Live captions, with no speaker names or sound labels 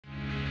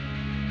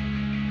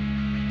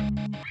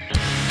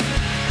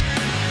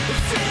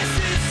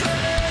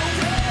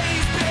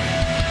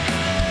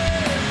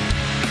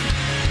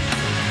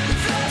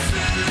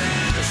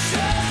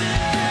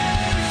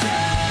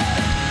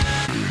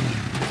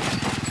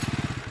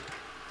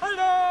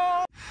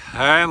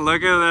All right,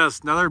 look at this.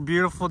 Another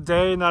beautiful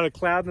day, not a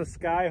cloud in the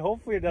sky.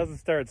 Hopefully it doesn't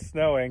start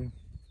snowing,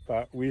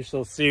 but we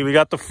shall see. We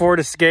got the Ford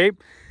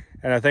Escape,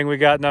 and I think we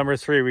got number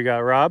 3. We got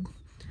Rob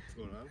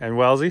and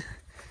Wellesley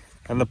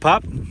and the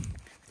pup,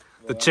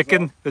 the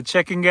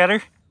chicken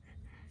getter.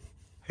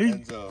 Hey,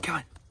 Enzo. come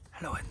on.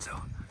 Hello,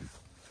 Enzo.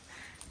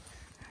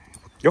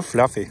 You're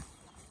fluffy.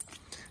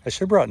 I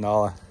should have brought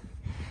Nala.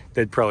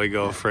 They'd probably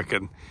go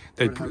frickin'.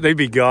 They'd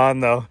be gone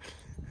though.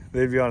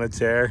 They'd be on a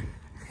tear.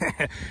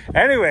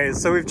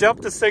 Anyways, so we've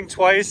jumped this thing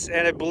twice,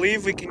 and I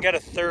believe we can get a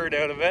third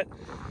out of it.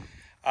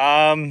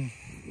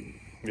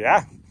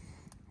 Yeah,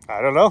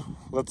 I don't know.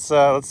 Let's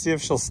see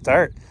if she'll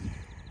start.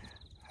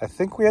 I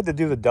think we had to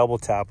do the double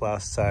tap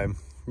last time.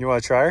 You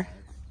want to try her?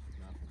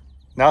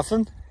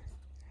 Nothing?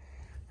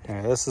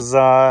 Here, this is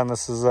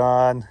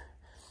on.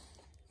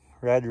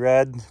 Red,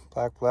 red,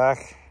 black,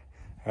 black.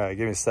 All right,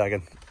 give me a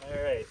second.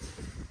 All right.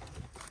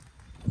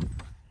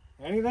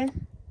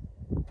 Anything?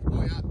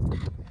 Oh yeah.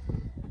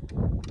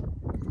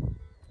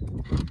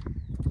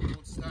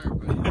 Won't start,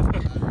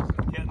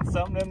 but getting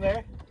something in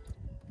there.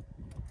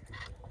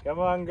 Come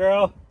on,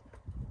 girl.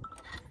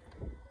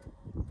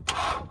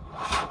 Oh,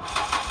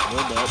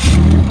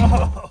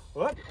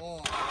 what?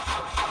 oh.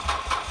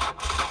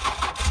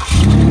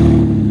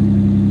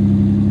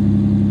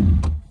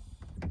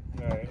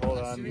 All right, hold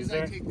on. As soon as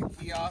I take the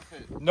key off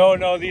it.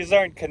 No, these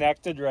aren't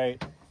connected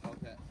right.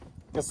 Okay.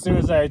 As soon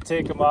as I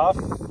take them off,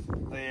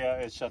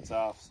 it shuts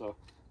off. So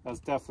that's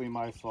definitely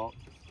my fault.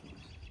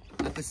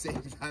 At the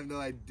same time, though,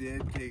 I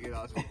did take it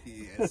off the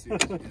key as soon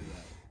as I did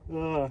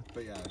that.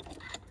 But yeah.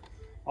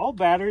 All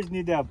batteries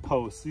need to have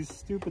posts. These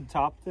stupid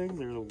top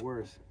things are the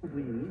worst.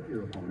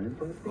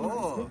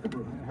 Oh,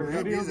 Her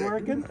radio's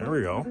working? There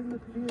we go.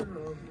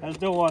 I just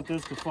don't want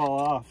this to fall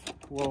off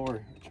while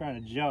we're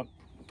trying to jump.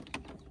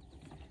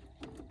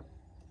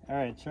 All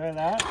right, try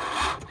that.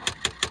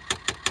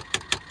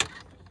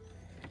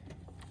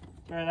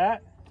 Try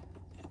that.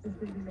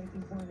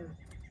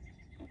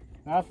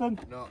 Nothing?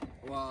 No,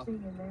 well,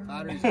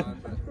 battery's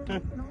on,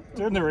 but...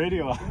 Turn the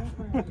radio off.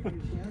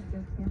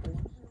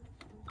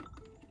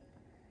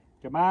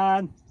 Come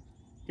on.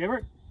 Give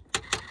her.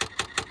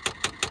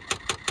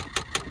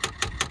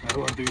 That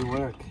won't do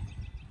work.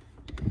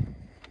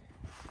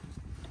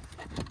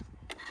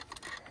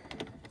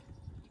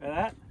 Try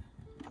that.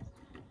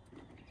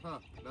 Huh,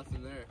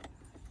 nothing there.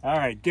 All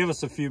right, give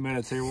us a few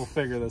minutes here. We'll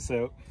figure this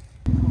out.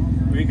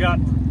 We got...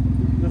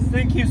 This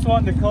thing keeps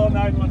wanting to call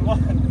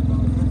 911.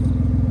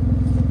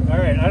 All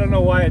right, I don't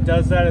know why it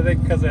does that. I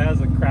think because it has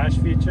a crash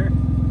feature.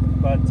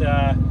 But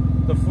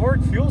the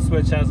Ford fuel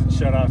switch hasn't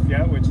shut off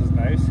yet, which is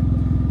nice.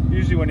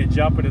 Usually when you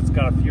jump it, it's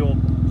got a fuel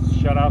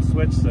shut-off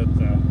switch that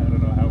I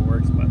don't know how it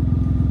works, but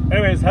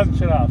anyways, hasn't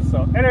shut off.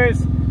 So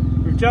anyways,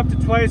 we've jumped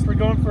it twice. We're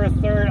going for a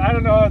third. I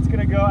don't know how it's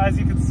gonna go. As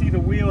you can see, the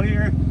wheel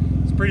here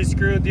is pretty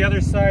screwed. The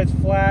other side's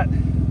flat.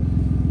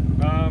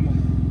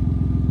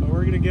 But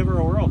we're gonna give her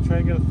a whirl, try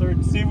and get a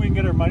third, see if we can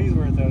get our money's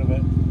worth out of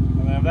it.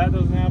 And then if that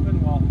doesn't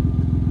happen, well,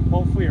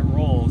 hopefully it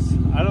rolls.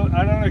 I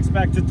don't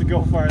expect it to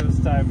go far this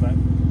time, but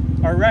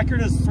our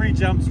record is 3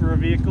 jumps for a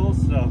vehicle,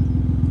 so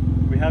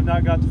we have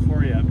not got to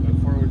 4 yet,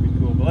 but 4 would be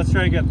cool. But let's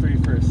try and get 3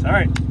 first. All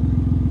right,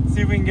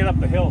 see if we can get up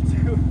the hill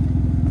too.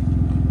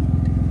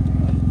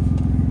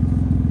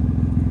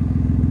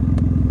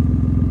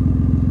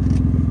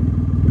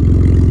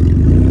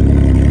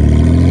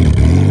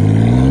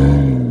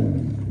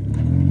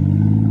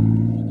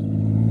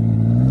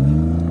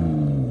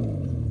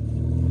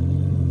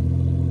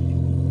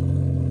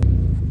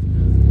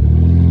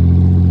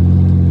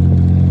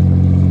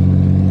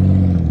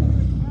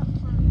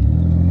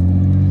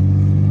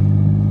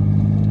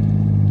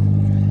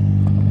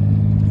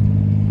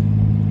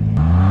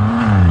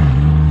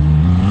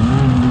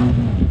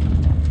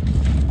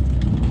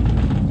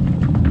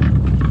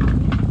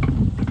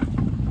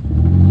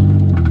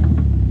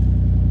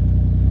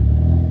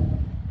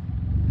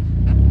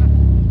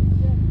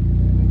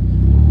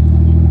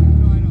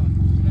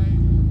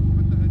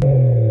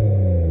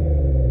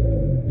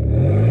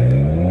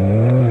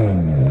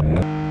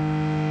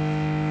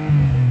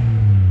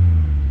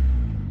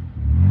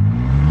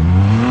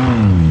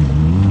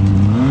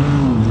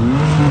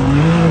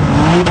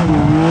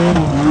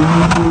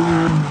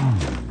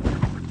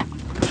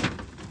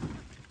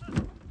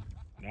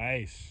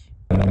 Nice.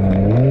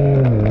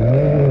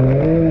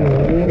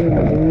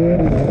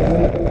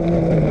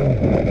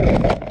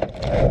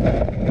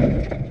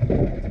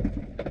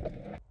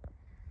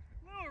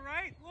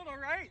 Little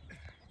right.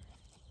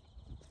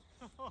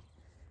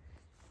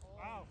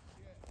 Wow.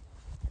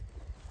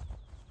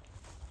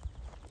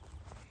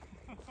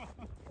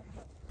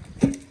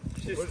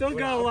 She's still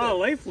got a lot of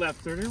life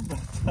left in her,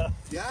 but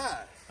Yeah.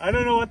 I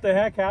don't know what the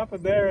heck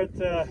happened there. It's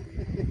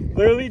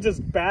literally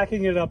just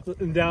backing it up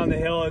and down the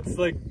hill. It's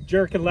like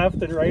jerking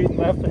left and right and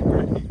left and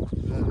right.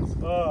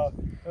 Oh,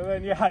 that And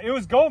then, yeah, it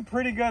was going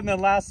pretty good. And then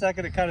last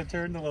second, it kind of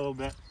turned a little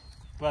bit.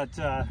 But,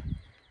 I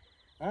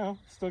don't know,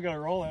 still got a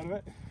roll out of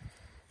it.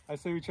 I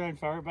say we try and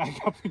fire it back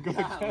up and go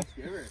again. Let's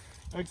give her.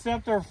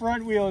 Except our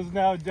front wheel is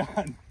now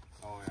done.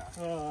 Oh,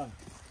 yeah.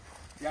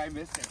 Yeah, I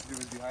missed it. It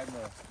was behind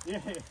the Yeah.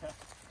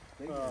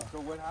 thing. So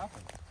what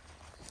happened?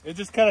 It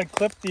just kind of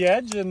clipped the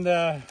edge and...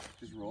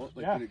 Just roll it?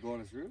 Like, yeah. did it go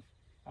on its roof?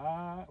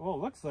 Well,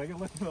 it looks like it.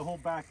 Look at the whole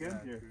back end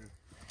here. True.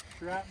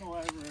 Shrapnel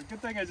everywhere.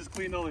 Good thing I just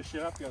cleaned all this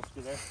shit up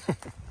yesterday.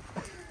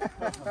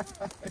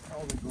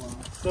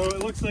 So it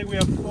looks like we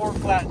have 4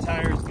 flat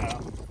tires now.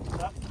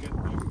 That's a good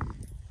thing.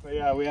 But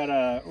yeah, we had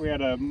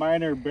a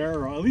minor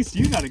barrel. At least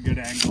you got a good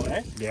angle,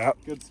 eh? Yeah.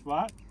 Good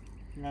spot.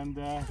 And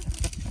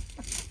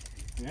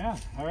yeah,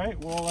 all right.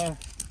 Well,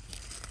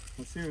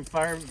 let's see if we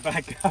fire it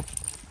back up.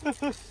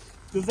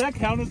 Does that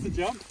count as the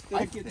jump?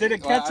 Did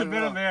it catch a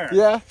bit of air?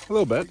 Yeah, a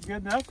little bit. Good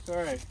enough? All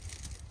right.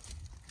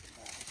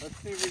 Let's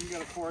see if we can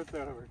get a 4th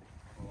out of it.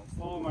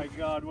 Oh my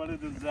God, what a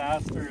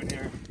disaster in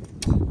here.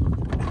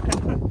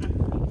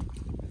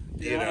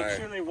 Yeah, I'm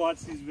sure they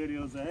watch these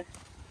videos, eh?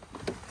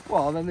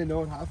 Well, then they know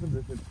what happens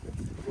if it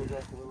goes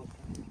off a little.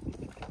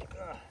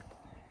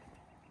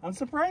 I'm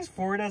surprised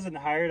Ford hasn't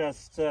hired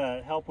us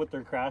to help with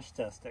their crash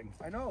testing.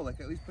 I know, like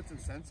at least put some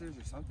sensors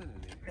or something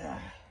in it.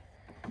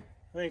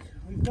 Like,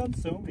 we've done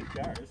so many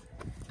cars.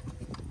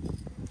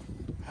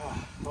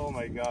 Oh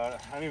my God,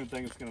 I don't even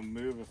think it's gonna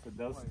move if it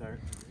does start.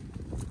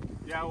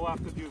 Yeah, we'll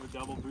have to do the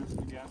double boost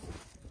again.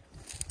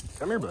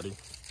 Come here, buddy.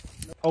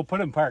 Oh, put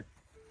in park.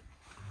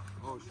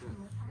 Oh shit.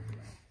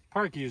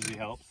 Park usually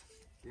helps.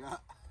 Yeah.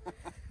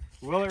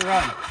 Will it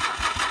run?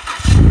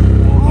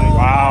 Oh my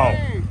Wow.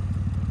 Hey!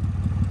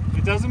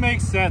 It doesn't make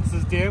sense,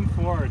 this damn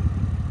Ford.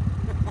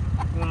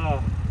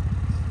 All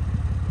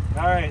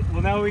right,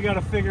 well now we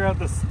gotta figure out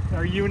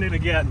our unit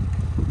again.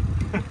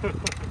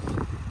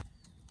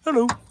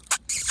 Hello.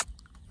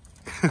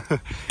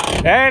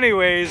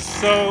 Anyways,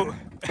 so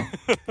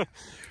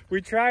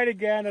we tried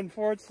again,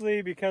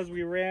 unfortunately, because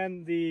we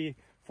ran the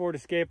Ford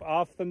Escape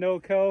off the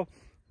NOCO,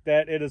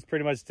 that it is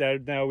pretty much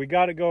dead now. We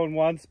got it going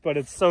once, but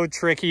it's so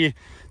tricky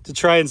to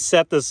try and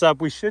set this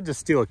up. We should just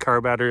steal a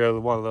car battery out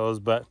of one of those,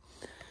 but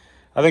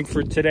I think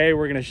for today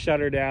we're gonna shut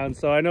her down.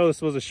 So I know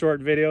this was a short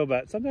video,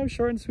 but sometimes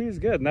short and sweet is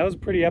good. And that was a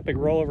pretty epic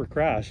rollover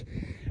crash.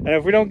 And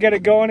if we don't get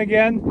it going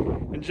again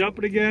and jump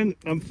it again,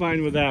 I'm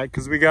fine with that,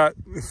 because we got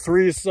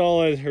 2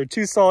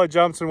 solid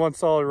jumps and 1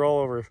 solid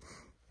rollover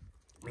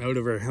out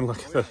of her. And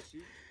look at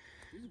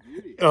She's a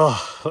beauty.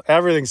 oh,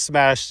 everything's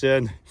smashed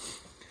in.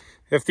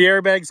 If the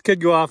airbags could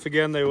go off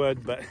again, they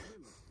would, but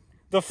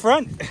the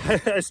front,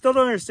 I still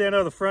don't understand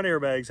how the front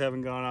airbags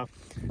haven't gone off.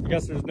 I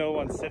guess there's no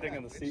one sitting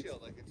in the seat.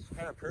 Like it's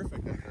kind of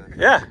perfect.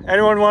 Yeah,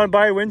 anyone want to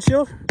buy a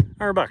windshield?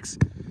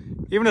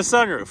 $100. Even a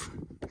sunroof.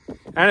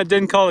 And it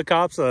didn't call the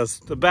cops on us.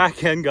 The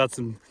back end got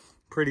some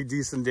pretty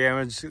decent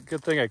damage.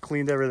 Good thing I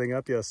cleaned everything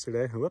up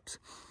yesterday. Whoops.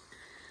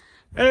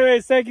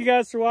 Anyways, thank you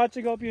guys for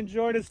watching. Hope you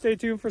enjoyed it. Stay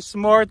tuned for some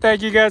more.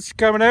 Thank you guys for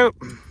coming out.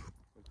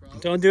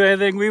 Don't do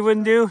anything we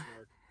wouldn't do.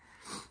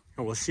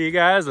 And we'll see you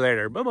guys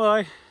later.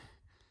 Bye-bye.